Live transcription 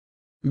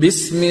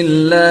بسم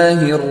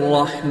الله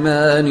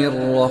الرحمن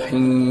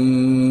الرحيم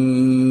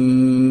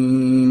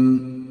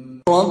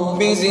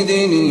رب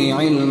زدني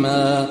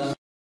علما.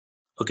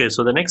 Okay,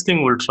 so the next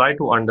thing we'll try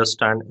to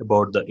understand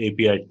about the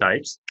API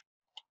types.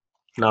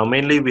 Now,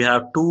 mainly we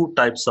have two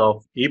types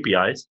of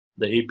APIs,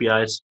 the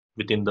APIs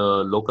within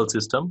the local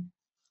system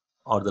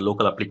or the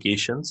local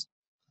applications,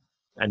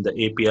 and the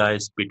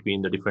APIs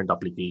between the different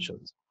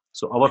applications.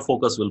 So our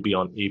focus will be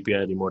on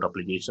API remote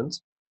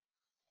applications.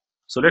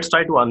 So let's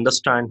try to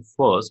understand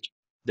first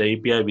the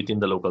API within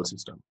the local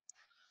system.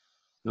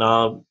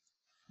 Now,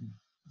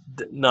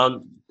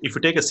 if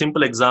you take a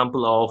simple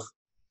example of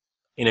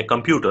in a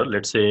computer,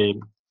 let's say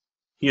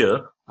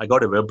here, I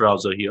got a web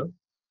browser here,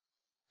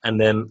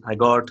 and then I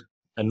got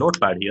a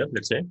notepad here,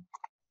 let's say.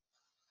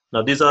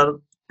 Now these are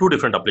two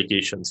different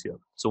applications here.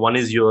 So one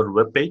is your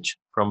web page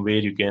from where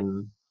you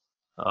can,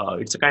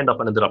 it's a kind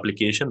of another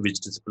application which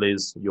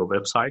displays your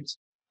websites.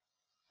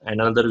 And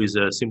another is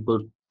a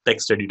simple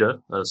text editor,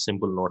 a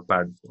simple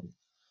notepad.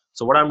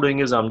 So what I'm doing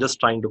is I'm just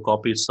trying to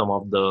copy some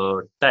of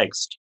the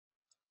text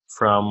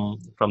from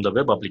the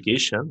web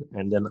application,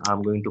 and then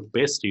I'm going to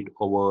paste it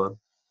over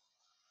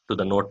to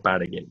the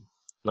notepad again.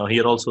 Now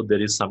here also there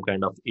is some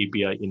kind of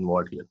API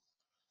involved here.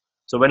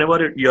 So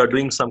whenever you are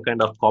doing some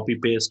kind of copy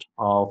paste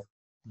of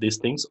these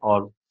things,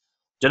 or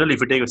generally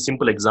if you take a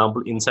simple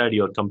example inside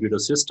your computer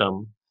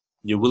system,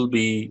 you will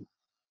be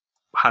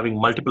having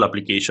multiple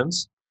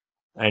applications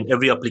and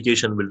every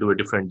application will do a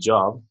different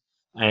job,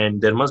 and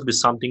there must be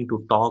something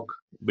to talk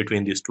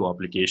between these two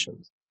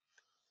applications.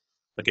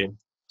 Okay,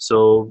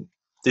 so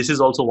this is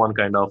also one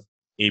kind of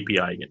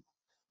API again.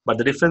 But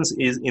the difference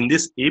is in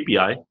this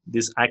API,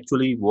 this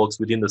actually works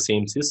within the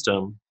same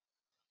system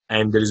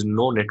and there is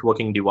no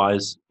networking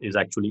device is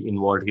actually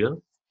involved here.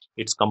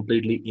 It's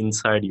completely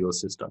inside your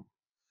system.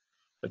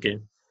 Okay,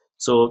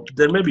 so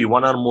there may be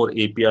one or more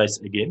APIs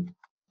again.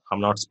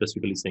 I'm not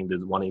specifically saying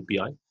there's one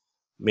API,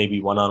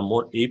 maybe one or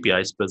more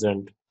APIs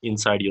present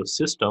inside your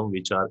system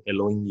which are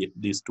allowing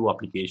these two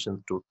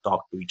applications to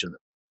talk to each other.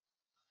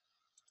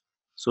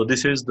 So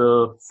this is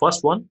the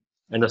first one.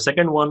 And the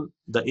second one,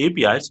 the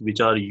APIs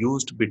which are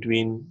used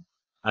between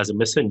as a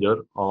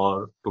messenger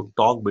or to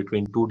talk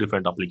between two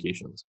different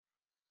applications.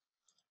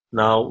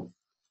 Now,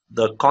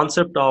 the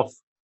concept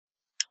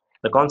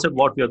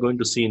what we are going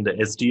to see in the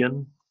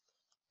SDN,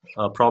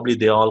 probably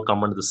they all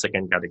come under the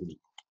second category.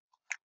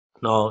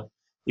 Now,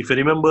 if you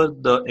remember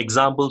the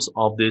examples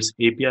of this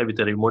API with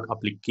the remote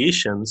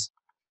applications,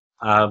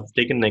 I've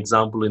taken an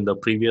example in the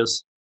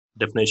previous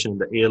definition,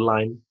 the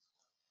airline,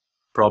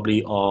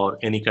 probably, or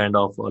any kind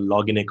of a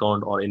login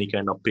account or any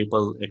kind of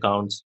PayPal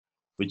accounts,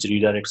 which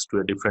redirects to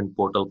a different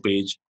portal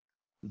page.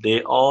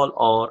 They all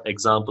are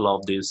example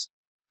of this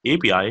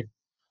API,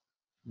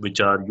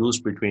 which are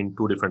used between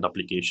two different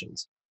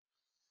applications,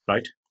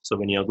 right? So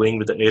when you're going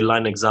with the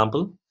airline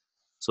example,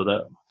 so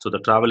the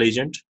travel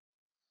agent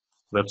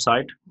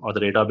website or the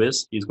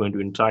database is going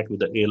to interact with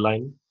the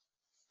airline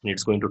and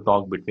it's going to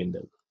talk between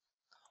them.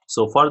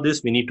 So for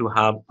this, we need to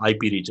have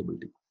IP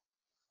reachability.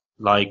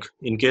 Like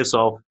in case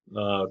of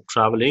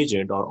travel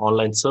agent or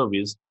online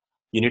service,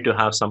 you need to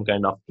have some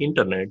kind of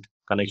internet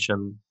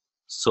connection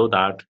so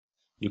that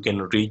you can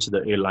reach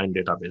the airline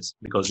database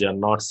because they are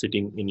not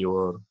sitting in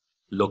your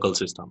local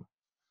system.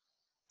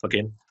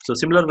 Okay, so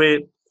similar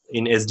way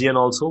in SDN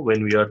also,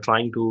 when we are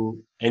trying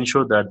to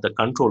ensure that the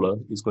controller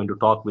is going to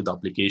talk with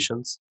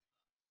applications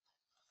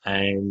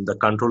and the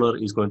controller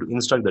is going to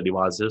instruct the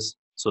devices,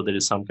 so there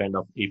is some kind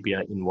of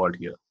API involved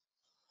here.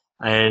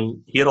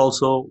 And here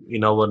also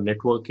in our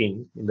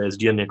networking, in the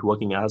SDN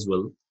networking as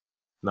well,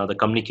 now the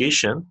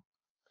communication,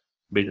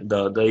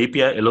 the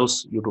API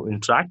allows you to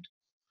interact,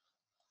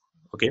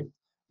 okay,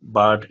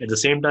 but at the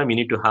same time you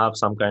need to have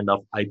some kind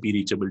of IP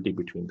reachability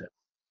between them.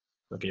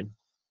 Okay,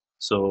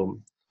 so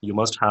you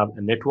must have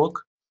a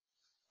network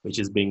which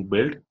is being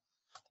built,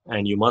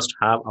 and you must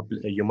have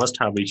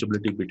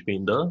reachability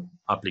between the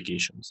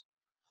applications.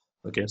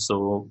 Okay,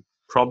 so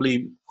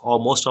probably or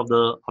most of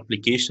the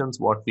applications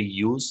what we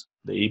use,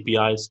 the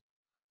APIs,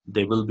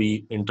 they will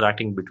be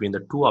interacting between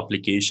the two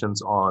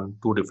applications on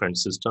two different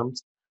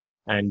systems,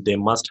 and they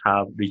must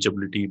have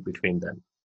reachability between them.